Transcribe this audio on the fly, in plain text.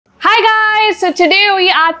so today we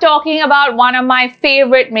are talking about one of my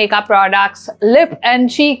favorite makeup products, lip and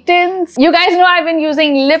cheek tints. You guys know I've been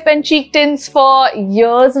using lip and cheek tints for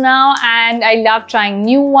years now and I love trying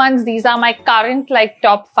new ones. These are my current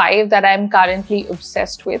top 5 that I'm currently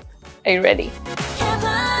obsessed with. Are you ready?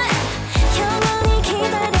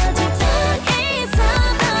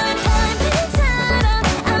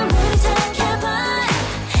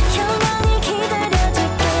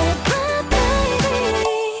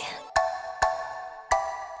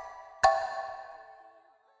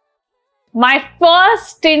 My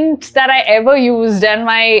first tint that I ever used and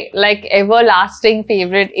my everlasting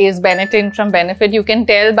favorite is Benetint from Benefit. You can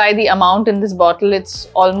tell by the amount in this bottle, it's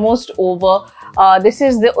almost over. This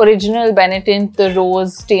is the original Benetint, the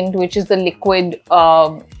rose tint, which is the liquid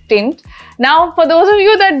tint. Now, for those of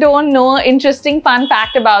you that don't know, interesting fun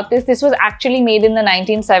fact about this, this was actually made in the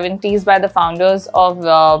 1970s by the founders of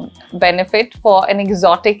Benefit for an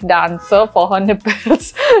exotic dancer for her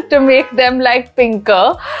nipples to make them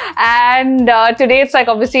pinker. And today it's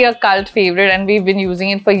obviously a cult favorite and we've been using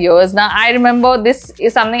it for years. Now, I remember this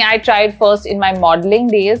is something I tried first in my modeling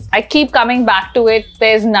days. I keep coming back to it.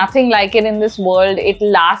 There's nothing like it in this world. It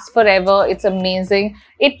lasts forever. It's amazing.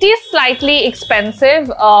 It is slightly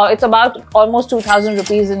expensive. It's about almost 2,000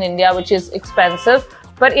 rupees in India, which is expensive.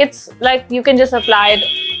 But it's you can just apply it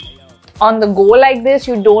on the go like this.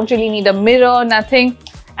 You don't really need a mirror, nothing.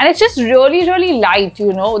 And it's just really, really light,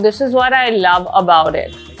 you know. This is what I love about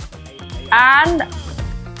it. And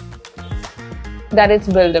that it's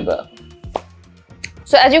buildable.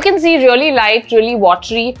 So as you can see, really light, really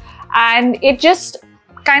watery. And it just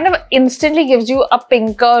kind of instantly gives you a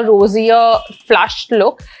pinker, rosier, flushed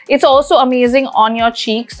look. It's also amazing on your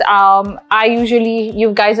cheeks.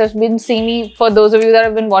 You guys have been seeing me, for those of you that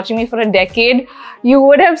have been watching me for a decade, you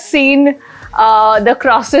would have seen the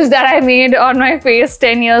crosses that I made on my face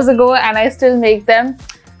 10 years ago and I still make them.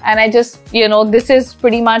 And I just, this is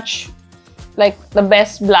pretty much the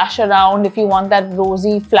best blush around if you want that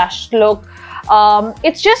rosy, flushed look.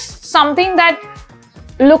 It's just something that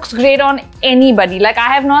looks great on anybody.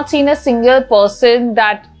 I have not seen a single person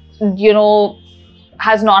that,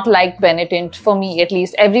 has not liked Benetint, for me at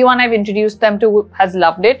least. Everyone I've introduced them to has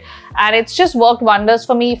loved it. And it's just worked wonders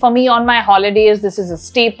for me. For me, on my holidays, this is a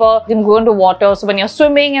staple. You can go into water. So when you're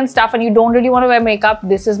swimming and stuff and you don't really want to wear makeup,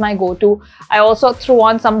 this is my go-to. I also threw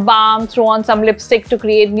on some balm, threw on some lipstick to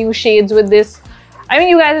create new shades with this. I mean,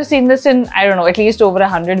 you guys have seen this in, I don't know, at least over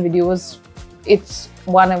 100 videos. It's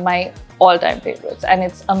one of my all-time favorites and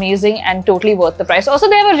it's amazing and totally worth the price. Also,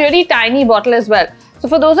 they have a really tiny bottle as well. So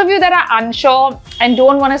for those of you that are unsure and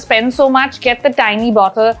don't want to spend so much, get the tiny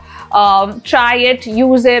bottle, try it,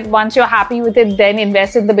 use it. Once you're happy with it, then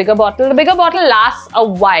invest in the bigger bottle. The bigger bottle lasts a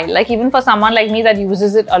while, even for someone like me that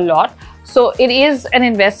uses it a lot. So it is an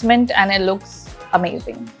investment and it looks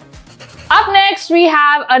amazing. Up next, we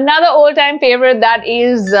have another old-time favorite that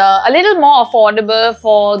is a little more affordable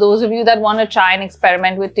for those of you that want to try and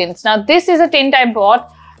experiment with tints. Now, this is a tint I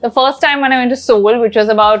bought the first time when I went to Seoul, which was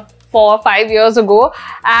about 4 or 5 years ago.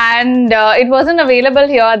 And it wasn't available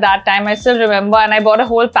here at that time, I still remember. And I bought a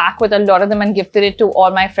whole pack with a lot of them and gifted it to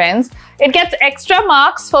all my friends. It gets extra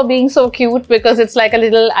marks for being so cute because it's like a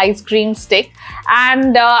little ice cream stick.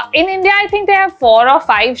 And in India, I think they have 4 or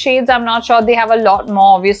 5 shades. I'm not sure. They have a lot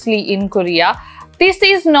more, obviously, in Korea. This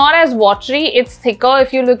is not as watery. It's thicker.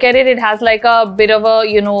 If you look at it, it has a bit of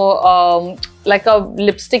a, like a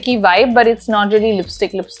lipsticky vibe, but it's not really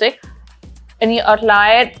lipstick. And you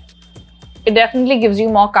apply it, it definitely gives you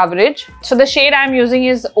more coverage. So the shade I'm using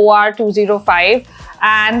is OR205.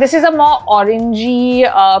 And this is a more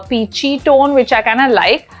orangey, peachy tone, which I kind of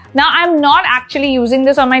like. Now, I'm not actually using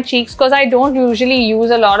this on my cheeks because I don't usually use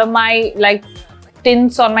a lot of my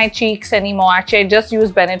tints on my cheeks anymore. Actually, I just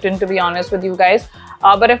use Benetint, to be honest with you guys.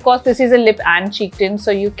 But of course, this is a lip and cheek tint, so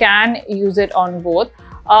you can use it on both.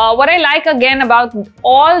 What I like again about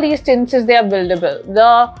all these tints is they are buildable.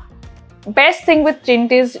 The best thing with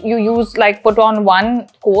tint is you use put on one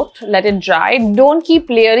coat, let it dry. Don't keep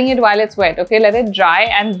layering it while it's wet, okay? Let it dry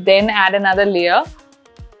and then add another layer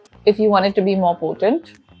if you want it to be more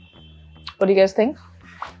potent. What do you guys think?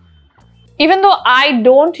 Even though I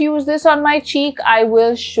don't use this on my cheek, I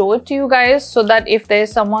will show it to you guys so that if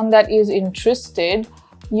there's someone that is interested,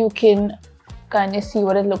 you can kind of see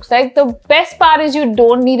what it looks like. The best part is you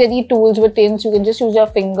don't need any tools with tints. You can just use your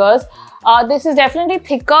fingers. This is definitely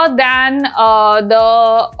thicker than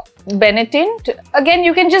the Benetint. Again,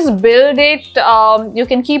 you can just build it. You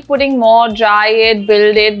can keep putting more, dry it,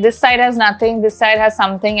 build it. This side has nothing. This side has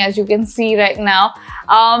something, as you can see right now.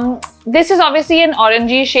 This is obviously an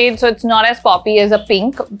orangey shade, so it's not as poppy as a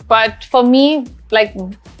pink. But for me, like,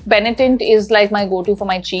 Benetint is like my go-to for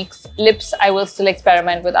my cheeks. Lips, I will still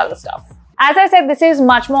experiment with other stuff. As I said, this is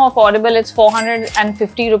much more affordable. It's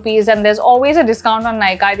 450 rupees and there's always a discount on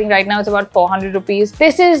Nykaa. I think right now it's about 400 rupees.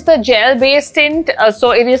 This is the gel-based tint.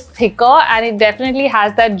 So it is thicker and it definitely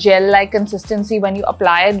has that gel-like consistency when you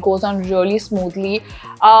apply it. It goes on really smoothly.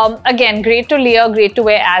 Again, great to layer, great to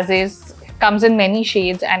wear as is. Comes in many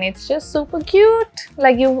shades and it's just super cute.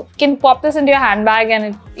 Like, you can pop this into your handbag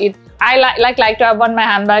and I like to have one in my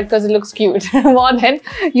handbag because it looks cute. More than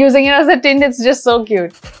using it as a tint, it's just so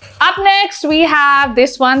cute. Up next, we have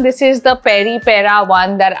this one. This is the Peripera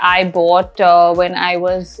one that I bought when I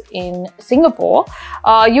was in Singapore.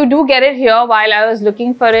 You do get it here. While I was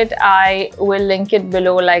looking for it, I will link it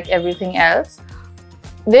below like everything else.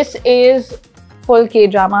 This is full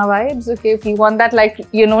K-drama vibes. Okay, if you want that, like,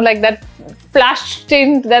 you know, like that flash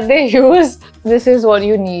tint that they use, this is what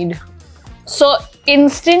you need. So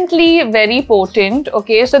instantly very potent.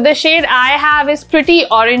 Okay, so the shade I have is pretty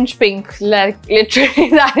orange pink, like literally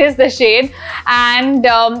that is the shade. And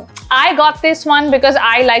I got this one because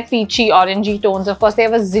I like peachy orangey tones. Of course, they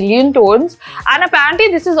have a zillion tones and apparently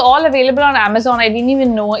this is all available on Amazon. I didn't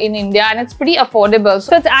even know in India, and it's pretty affordable.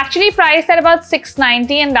 So it's actually priced at about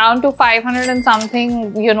 690 and down to 500 and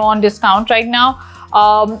something, you know, on discount right now.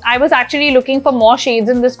 I was actually looking for more shades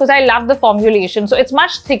in this because I love the formulation. So it's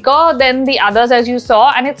much thicker than the others, as you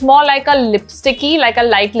saw, and it's more like a lipsticky, like a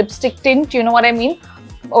light lipstick tint, you know what I mean?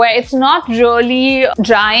 Where it's not really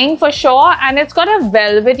drying for sure, and it's got a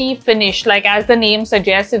velvety finish, like as the name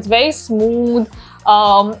suggests. It's very smooth,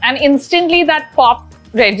 and instantly that pop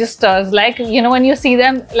registers. Like, you know, when you see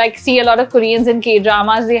them, like see a lot of Koreans in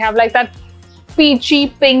K-dramas, they have like that peachy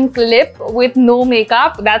pink lip with no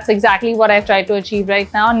makeup. That's exactly what I've tried to achieve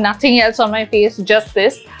right now. Nothing else on my face, just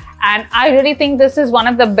this. And I really think this is one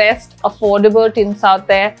of the best affordable tints out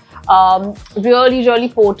there. Really, really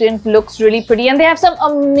potent, looks really pretty, and they have some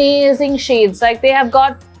amazing shades. Like, they have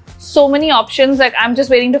got so many options. Like, I'm just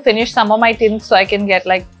waiting to finish some of my tints so I can get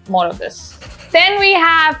like more of this. Then we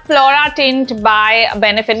have Floratint by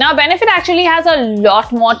Benefit. Now, Benefit actually has a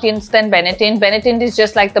lot more tints than Benetint. Benetint is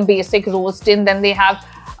just like the basic rose tint. Then they have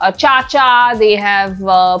Cha-Cha, they have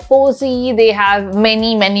Posy, they have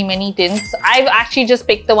many tints. I've actually just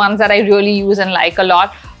picked the ones that I really use and like a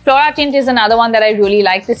lot. Floratint is another one that I really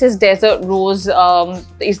like. This is Desert Rose,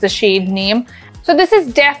 is the shade name. So this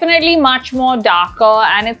is definitely much more darker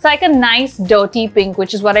and it's like a nice dirty pink,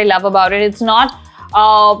 which is what I love about it. It's not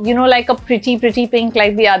you know, like a pretty pink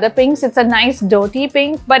like the other pinks. It's a nice dirty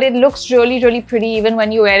pink, but it looks really pretty even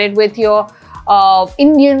when you wear it with your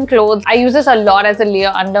Indian clothes. I use this a lot as a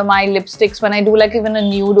layer under my lipsticks. When I do like even a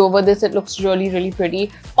nude over this, it looks really pretty.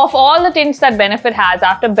 Of all the tints that Benefit has,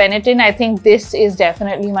 after Benetint, I think this is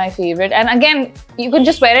definitely my favorite. And again, you can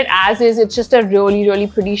just wear it as is. It's just a really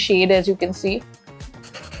pretty shade, as you can see.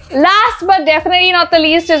 Last but definitely not the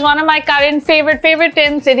least is one of my current favorite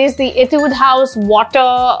tints. It is the Etude House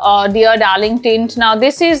Water Dear Darling tint. Now,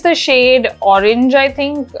 this is the shade orange, I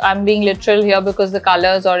think. I'm being literal here because the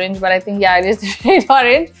color is orange, but I think, yeah, it is the shade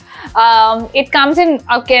orange. It comes in,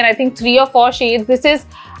 again, I think 3 or 4 shades. This is,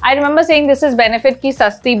 I remember saying this is Benefit ki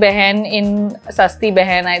Sasti Behen in Sasti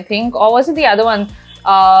Behen, I think. Or was it the other one?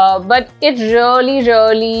 But it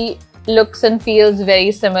really looks and feels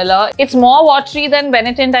very similar. It's more watery than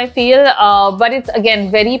Benetint, I feel, but it's again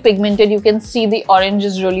very pigmented. You can see the orange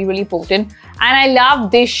is really potent, and I love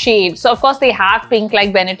this shade. So of course they have pink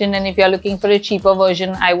like Benetint, and if you're looking for a cheaper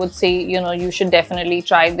version, I would say, you know, you should definitely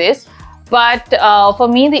try this. But for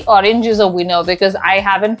me, the orange is a winner because I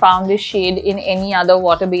haven't found this shade in any other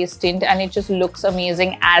water-based tint, and it just looks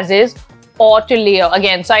amazing as is, or to layer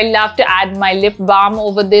again. So I love to add my lip balm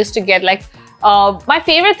over this to get like my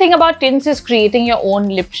favorite thing about tints is creating your own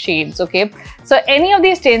lip shades, okay? So any of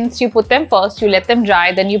these tints, you put them first, you let them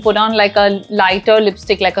dry, then you put on like a lighter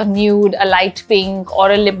lipstick, like a nude, a light pink,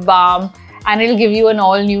 or a lip balm, and it'll give you an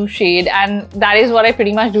all new shade. And that is what I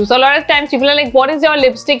pretty much do. So a lot of times people are like, what is your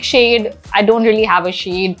lipstick shade? I don't really have a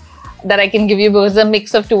shade that I can give you because it's a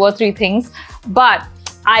mix of 2 or 3 things. But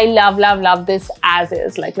I love this as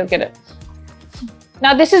is. Like, look at it.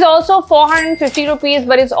 Now, this is also 450 rupees,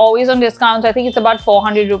 but it's always on discount. I think it's about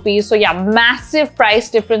 400 rupees. So yeah, massive price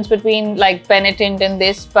difference between like Benetint and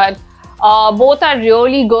this, but both are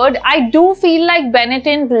really good. I do feel like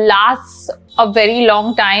Benetint lasts a very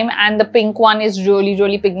long time, and the pink one is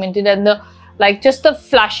really pigmented, and the Like just the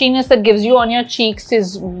flushiness that gives you on your cheeks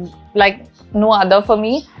is like no other for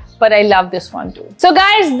me. But I love this one too. So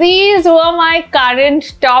guys, these were my current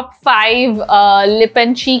top 5 lip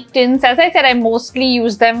and cheek tints. As I said, I mostly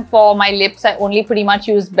use them for my lips. I only pretty much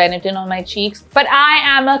use Benetint on my cheeks. But I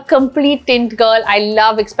am a complete tint girl. I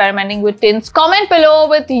love experimenting with tints. Comment below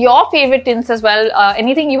with your favorite tints as well.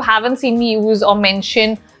 Anything you haven't seen me use or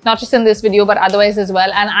mention, not just in this video, but otherwise as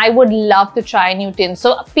well. And I would love to try new tints.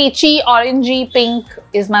 So peachy, orangey, pink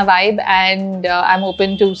is my vibe, and I'm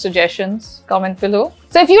open to suggestions. Comment below.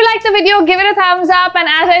 So if you liked the video, give it a thumbs up. And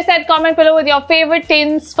as I said, comment below with your favorite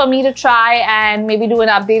tints for me to try and maybe do an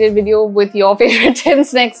updated video with your favorite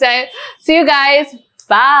tints next time. See you guys.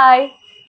 Bye.